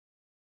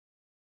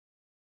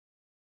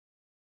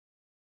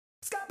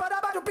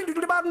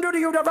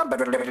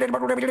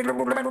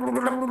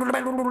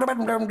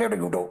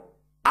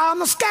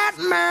I'm a scat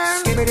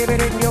man.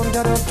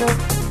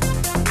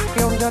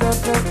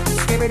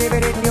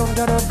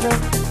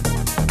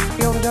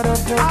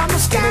 I'm a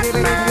scat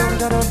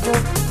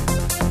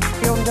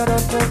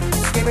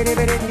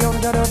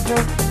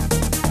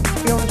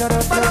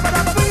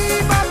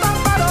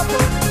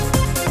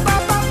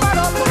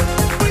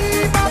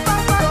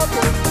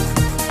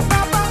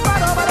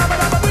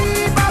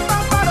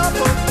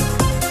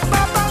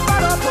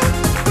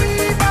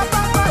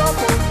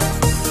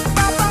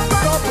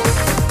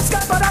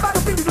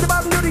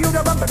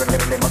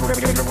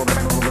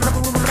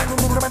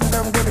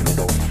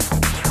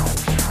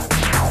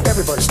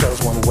Everybody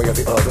stutters one way or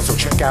the other, so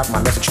check out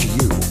my message to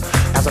you.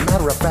 As a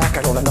matter of fact,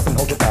 I don't let nothing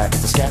hold you back.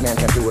 If the scat man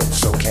can do it,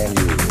 so can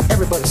you.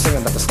 Everybody's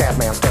saying that the scat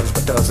man stutters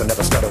but doesn't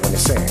never stutter when he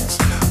sings.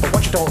 But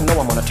what you don't know,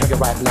 I'm gonna tell you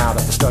right now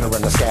that the stutter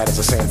and the scat is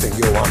the same thing.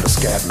 Yo, I'm the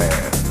scat man.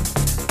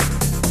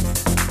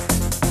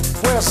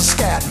 Where's the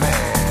scat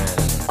man?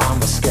 I'm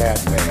the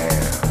scat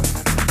man.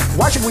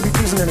 Why should we be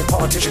pleasing any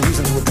politician?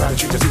 Reasons who would try to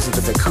cheat us reasons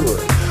if they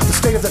could. The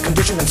state of the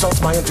condition insults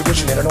my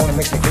intuition, and it only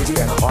makes me crazy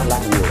and hard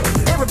like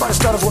wood. Everybody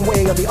stutters one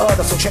way or the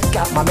other, so check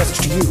out my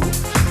message to you.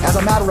 As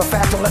a matter of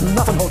fact, don't let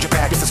nothing hold you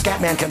back. If the scat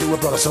man can do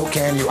it, brother, so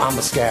can you. I'm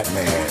the scat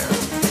man.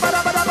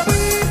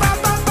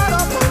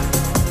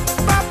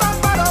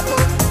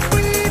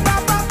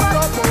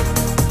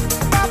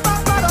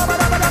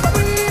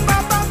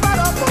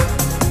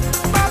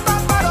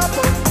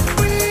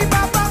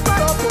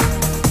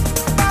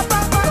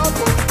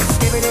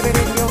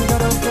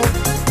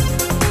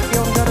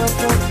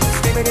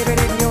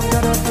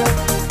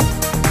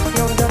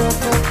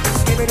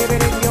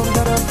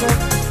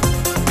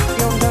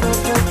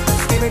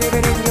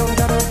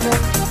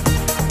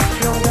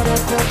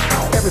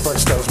 Everybody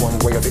stutters one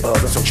way or the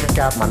other, so check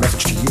out my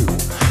message to you.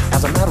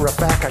 As a matter of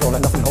fact, I don't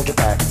let nothing hold you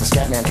back. If the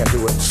scat man can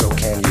do it, so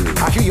can you.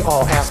 I hear you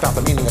all ask about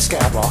the meaning of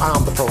scat. Well,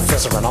 I'm the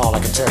professor, and all I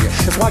can tell you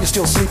is why you're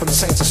still sleeping, the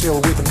saints are still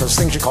weeping, because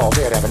things you call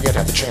dead haven't yet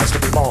had the chance to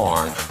be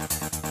born.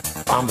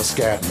 I'm the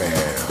scat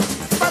man.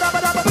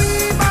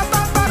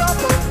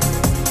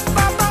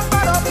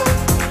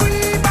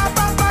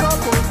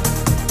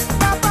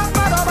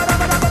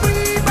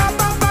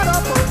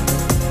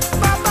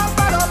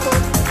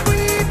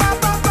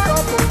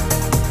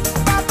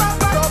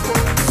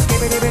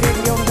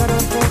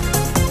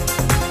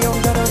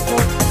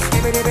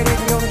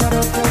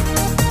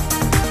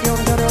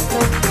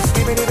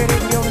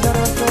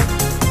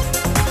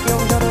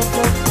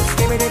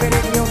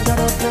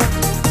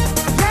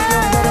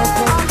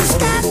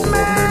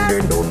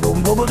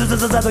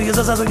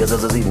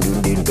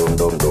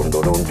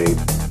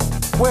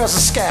 Where's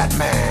the scat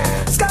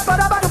man?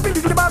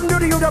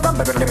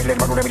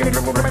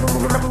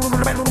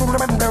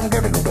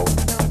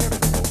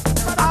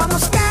 I'm a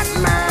scat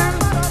man.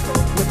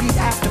 Repeat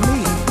after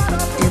me.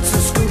 It's a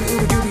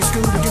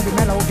Scooby-Dooby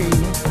melody.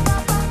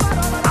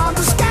 I'm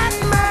the scat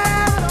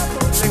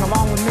man. Sing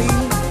along with me.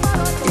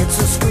 It's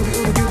a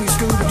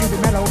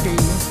Scooby-Dooby melody.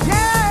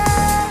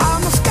 Yeah,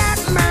 I'm a scat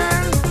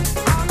man.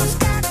 I'm a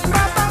scat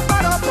man.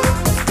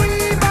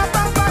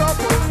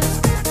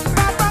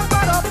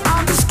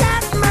 I'm the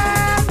scat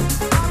man.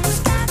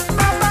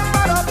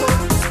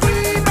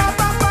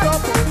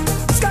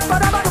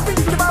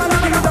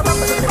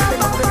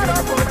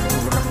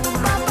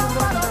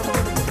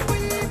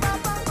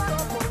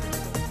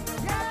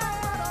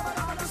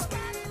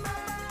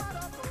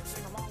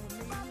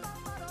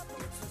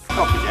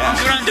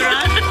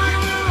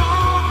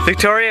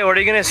 Victoria, what are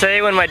you gonna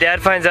say when my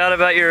dad finds out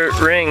about your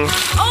ring?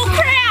 Oh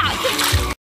crap!